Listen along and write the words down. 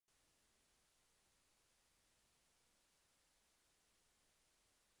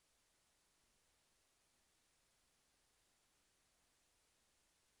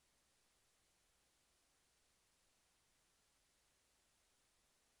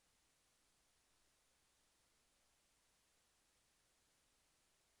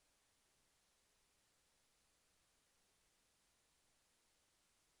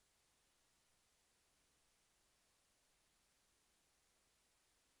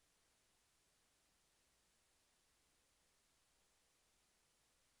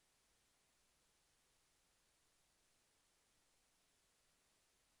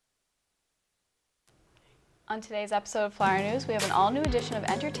On today's episode of Flyer News, we have an all-new edition of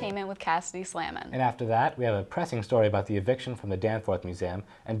entertainment with Cassidy Slamman. And after that, we have a pressing story about the eviction from the Danforth Museum,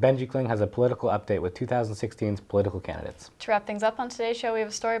 and Benji Kling has a political update with 2016's political candidates. To wrap things up on today's show, we have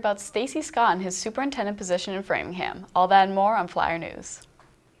a story about Stacey Scott and his superintendent position in Framingham. All that and more on Flyer News.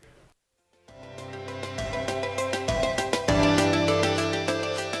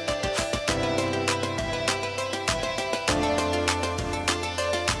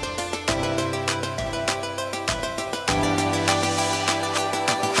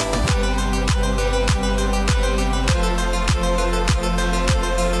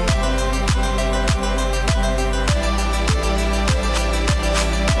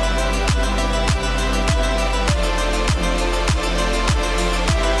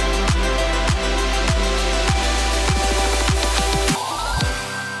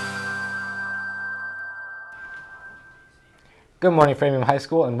 Good morning, Framingham High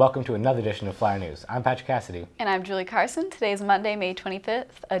School, and welcome to another edition of Flyer News. I'm Patrick Cassidy. And I'm Julie Carson. Today is Monday, May 25th,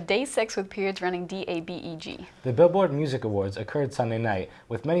 a day 6 with periods running D-A-B-E-G. The Billboard Music Awards occurred Sunday night,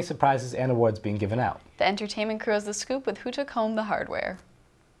 with many surprises and awards being given out. The entertainment crew has the scoop with who took home the hardware.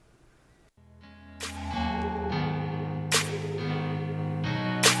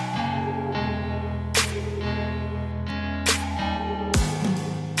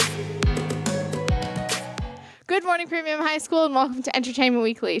 Good morning, Framingham High School, and welcome to Entertainment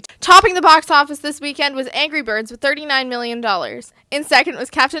Weekly. Topping the box office this weekend was Angry Birds with $39 million. In second was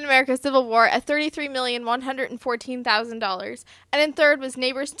Captain America Civil War at $33,114,000. And in third was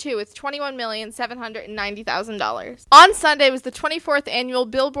Neighbors 2 with $21,790,000. On Sunday was the 24th annual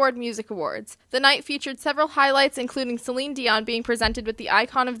Billboard Music Awards. The night featured several highlights, including Celine Dion being presented with the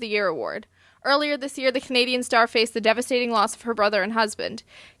Icon of the Year award. Earlier this year, the Canadian star faced the devastating loss of her brother and husband.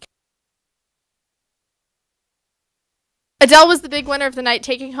 Adele was the big winner of the night,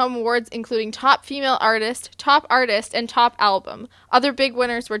 taking home awards including Top Female Artist, and Top Album. Other big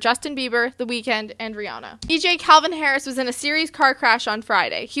winners were Justin Bieber, The Weeknd, and Rihanna. DJ Calvin Harris was in a serious car crash on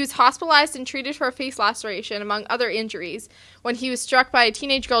Friday. He was hospitalized and treated for a face laceration, among other injuries, when he was struck by a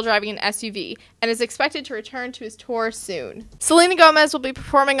teenage girl driving an SUV, and is expected to return to his tour soon. Selena Gomez will be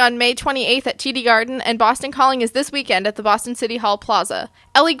performing on May 28th at TD Garden, and Boston Calling is this weekend at the Boston City Hall Plaza.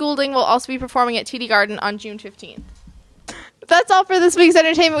 Ellie Goulding will also be performing at TD Garden on June 15th. That's all for this week's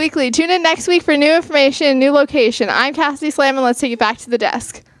Entertainment Weekly. Tune in next week for new information, new location. I'm Cassidy Slamman. Let's take it back to the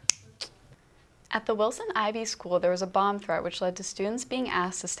desk. At the Wilson Ivy School, there was a bomb threat which led to students being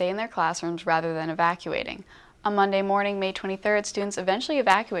asked to stay in their classrooms rather than evacuating. On Monday morning, May 23rd, students eventually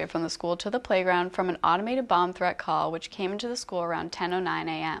evacuated from the school to the playground from an automated bomb threat call which came into the school around 10:09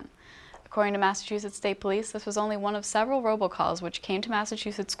 a.m. According to Massachusetts State Police, this was only one of several robocalls which came to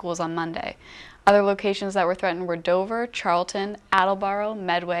Massachusetts schools on Monday. Other locations that were threatened were Dover, Charlton, Attleboro,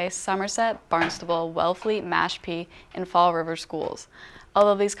 Medway, Somerset, Barnstable, Wellfleet, Mashpee, and Fall River schools.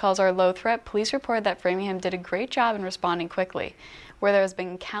 Although these calls are low threat, police reported that Framingham did a great job in responding quickly. Where there has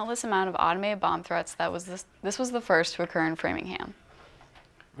been countless amount of automated bomb threats, this was the first to occur in Framingham.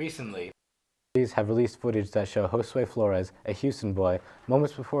 Recently, police have released footage that show Josue Flores, a Houston boy,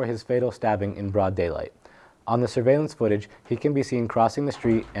 moments before his fatal stabbing in broad daylight. On the surveillance footage, he can be seen crossing the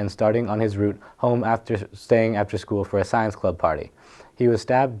street and starting on his route home after staying after school for a science club party. He was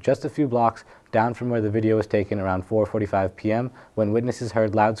stabbed just a few blocks down from where the video was taken around 4:45 p.m. when witnesses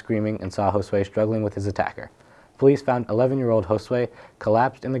heard loud screaming and saw Josue struggling with his attacker. Police found 11-year-old Josue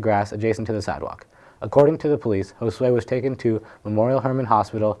collapsed in the grass adjacent to the sidewalk. According to the police, Josue was taken to Memorial Hermann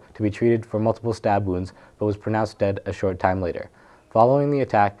Hospital to be treated for multiple stab wounds, but was pronounced dead a short time later. Following the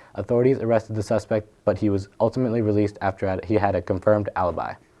attack, authorities arrested the suspect, but he was ultimately released after he had a confirmed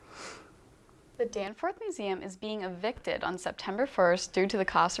alibi. The Danforth Museum is being evicted on September 1st due to the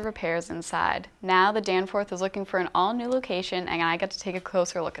cost of repairs inside. Now the Danforth is looking for an all-new location, and I got to take a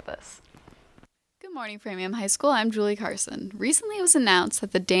closer look at this. Good morning, Framingham High School. I'm Julie Carson. Recently it was announced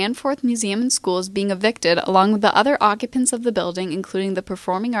that the Danforth Museum and School is being evicted along with the other occupants of the building, including the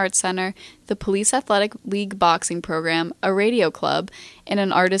Performing Arts Center, the Police Athletic League boxing program, a radio club, and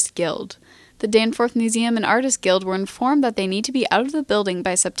an artist guild. The Danforth Museum and Artist Guild were informed that they need to be out of the building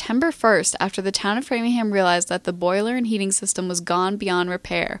by September 1st after the town of Framingham realized that the boiler and heating system was gone beyond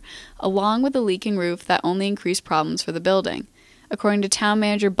repair, along with a leaking roof that only increased problems for the building. According to Town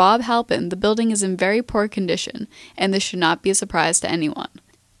Manager Bob Halpin, the building is in very poor condition, and this should not be a surprise to anyone.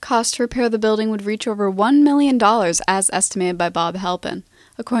 Cost to repair the building would reach over $1 million, as estimated by Bob Halpin.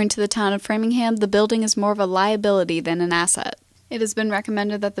 According to the town of Framingham, the building is more of a liability than an asset. It has been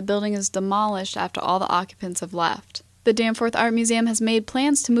recommended that the building is demolished after all the occupants have left. The Danforth Art Museum has made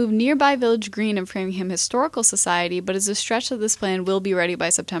plans to move nearby Village Green and Framingham Historical Society, but is a stretch that this plan will be ready by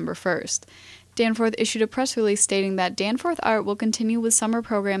September 1st. Danforth issued a press release stating that Danforth Art will continue with summer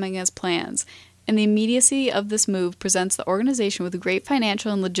programming as planned, and the immediacy of this move presents the organization with great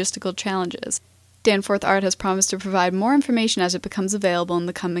financial and logistical challenges. Danforth Art has promised to provide more information as it becomes available in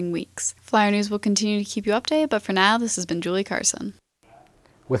the coming weeks. Flyer News will continue to keep you updated, but for now, this has been Julie Carson.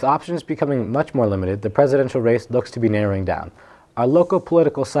 With options becoming much more limited, the presidential race looks to be narrowing down. Our local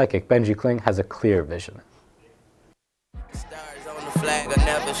political psychic, Benji Kling, has a clear vision. Stars on the flag are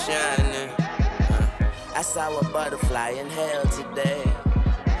never shining. I saw a butterfly in hell today.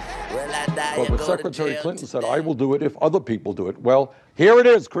 Will I die or But go Secretary to Clinton jail said, I will do it if other people do it. Well, here it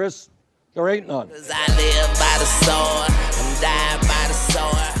is, Chris. There ain't none. 'Cause I live by the sword, I'm dying by the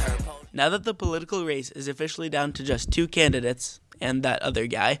sword. Now that the political race is officially down to just 2 candidates, and that other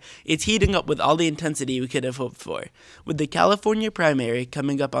guy, it's heating up with all the intensity we could have hoped for. With the California primary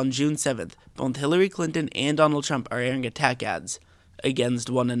coming up on June 7th, both Hillary Clinton and Donald Trump are airing attack ads against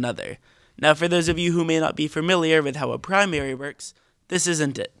one another. Now, for those of you who may not be familiar with how a primary works, this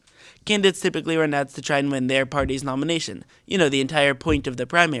isn't it. Candidates typically run ads to try and win their party's nomination. You know, the entire point of the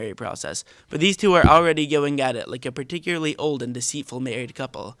primary process. But these two are already going at it like a particularly old and deceitful married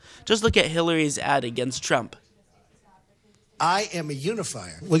couple. Just look at Hillary's ad against Trump. I am a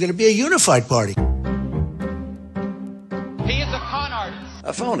unifier. We're going to be a unified party. He is a con artist.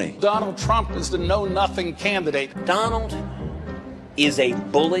 A phony. Donald Trump is the know-nothing candidate. Donald is a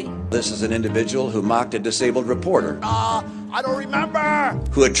bully. This is an individual who mocked a disabled reporter. I don't remember.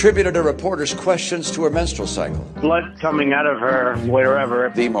 Who attributed a reporter's questions to her menstrual cycle. Blood coming out of her wherever.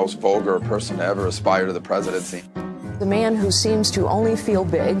 The most vulgar person to ever aspire to the presidency. The man who seems to only feel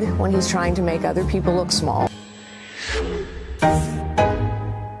big when he's trying to make other people look small.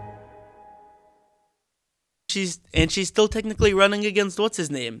 She's still technically running against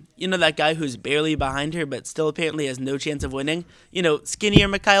what's-his-name? You know, that guy who's barely behind her but still apparently has no chance of winning? You know, skinnier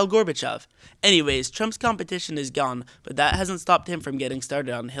Mikhail Gorbachev. Anyways, Trump's competition is gone, but that hasn't stopped him from getting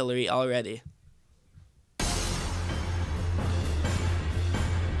started on Hillary already.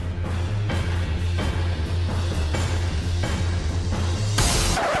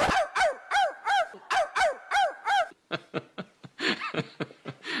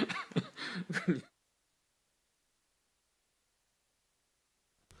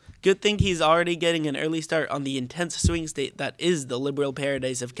 Good thing he's already getting an early start on the intense swing state that is the liberal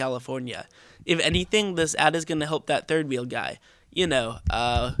paradise of California. If anything, this ad is going to help that third wheel guy. You know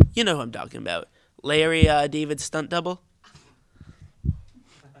who I'm talking about. Larry David's stunt double?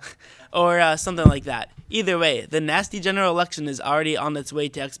 Or something like that. Either way, the nasty general election is already on its way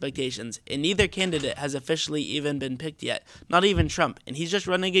to expectations, and neither candidate has officially even been picked yet, not even Trump, and he's just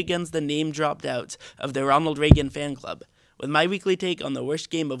running against the name-dropped outs of the Ronald Reagan fan club. With my weekly take on the worst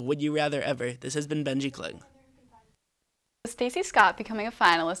game of Would You Rather ever, this has been Benji Kling. With Stacey Scott becoming a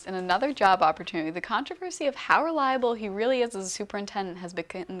finalist in another job opportunity, the controversy of how reliable he really is as a superintendent has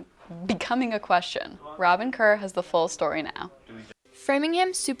becoming a question. Robin Kerr has the full story now.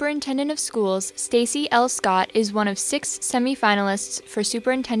 Framingham Superintendent of Schools Stacey L. Scott is one of 6 semifinalists for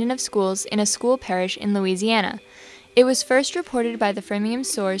Superintendent of Schools in a school parish in Louisiana. It was first reported by the Framingham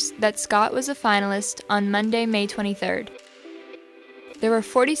Source that Scott was a finalist on Monday, May 23rd. There were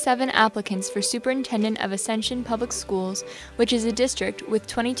 47 applicants for Superintendent of Ascension Public Schools, which is a district with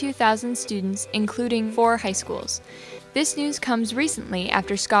 22,000 students, including 4 high schools. This news comes recently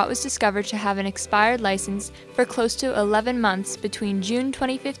after Scott was discovered to have an expired license for close to 11 months between June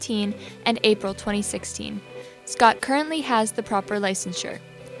 2015 and April 2016. Scott currently has the proper licensure.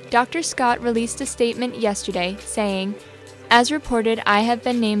 Dr. Scott released a statement yesterday saying, "As reported, I have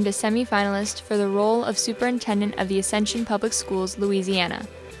been named a semifinalist for the role of Superintendent of the Ascension Public Schools, Louisiana.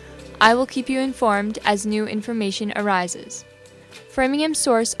 I will keep you informed as new information arises." Framingham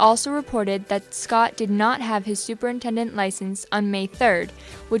Source also reported that Scott did not have his superintendent license on May 3rd,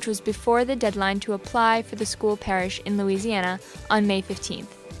 which was before the deadline to apply for the school parish in Louisiana on May 15th.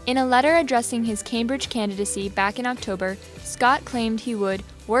 In a letter addressing his Cambridge candidacy back in October, Scott claimed he would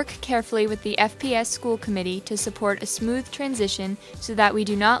work carefully with the FPS school committee to support a smooth transition so that we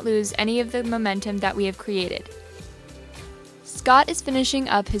do not lose any of the momentum that we have created. Scott is finishing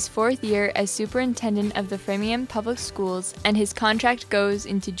up his 4th year as superintendent of the Framingham Public Schools, and his contract goes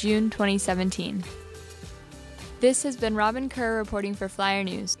into June 2017. This has been Robin Kerr reporting for Flyer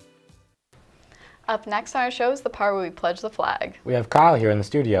News. Up next on our show is the part where we pledge the flag. We have Kyle here in the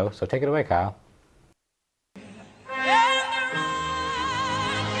studio, so take it away, Kyle.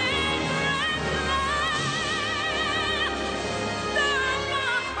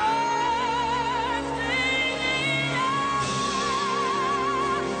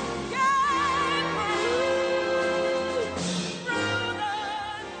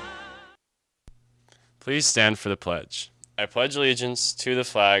 Please stand for the pledge. I pledge allegiance to the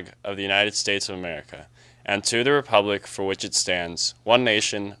flag of the United States of America and to the republic for which it stands, one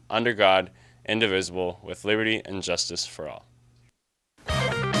nation, under God, indivisible, with liberty and justice for all.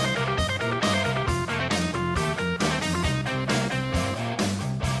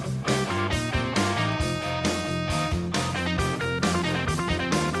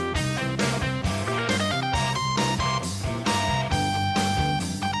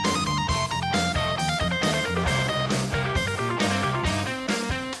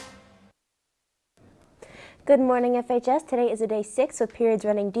 Good morning, FHS. Today is a day 6 with periods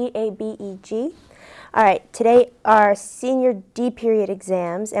running D, A, B, E, G. All right, today are senior D period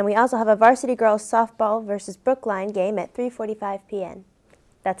exams, and we also have a varsity girls softball versus Brookline game at 3:45 p.m.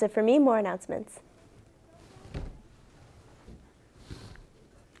 That's it for me. More announcements.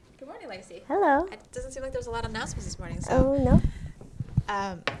 Good morning, Lacey. Hello. It doesn't seem like there's a lot of announcements this morning. So. Oh, no.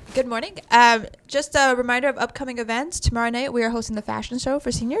 Good morning. Just a reminder of upcoming events. Tomorrow night we are hosting the fashion show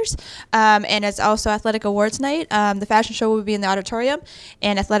for seniors, and it's also athletic awards night. The fashion show will be in the auditorium,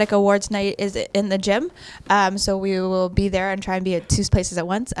 and athletic awards night is in the gym. So we will be there and try and be at 2 places at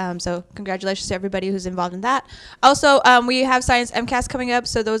once. So congratulations to everybody who's involved in that. Also, we have Science MCAS coming up.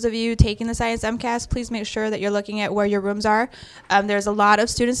 So those of you taking the Science MCAS, please make sure that you're looking at where your rooms are. There's a lot of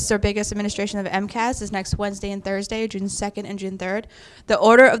students. It's our biggest administration of MCAS is next Wednesday and Thursday, June 2nd and June 3rd. The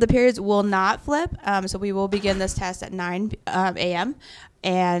order of the periods will not flip, so we will begin this test at 9 a.m.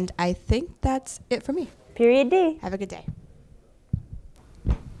 And I think that's it for me. Period D. Have a good day.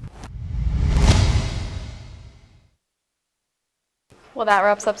 Well, that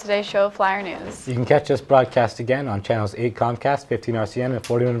wraps up today's show of Flyer News. You can catch this broadcast again on channels 8 Comcast, 15 RCN, and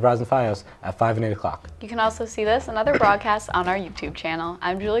 41 Verizon Fios at 5 and 8 o'clock. You can also see this and other broadcasts on our YouTube channel.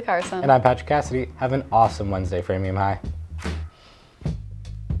 I'm Julie Carson. And I'm Patrick Cassidy. Have an awesome Wednesday, Framingham High.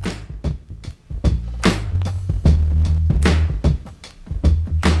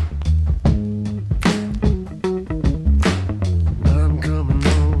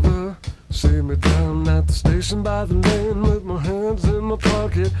 Down at the station by the lane with my hands in my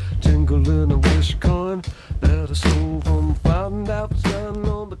pocket, jingling away.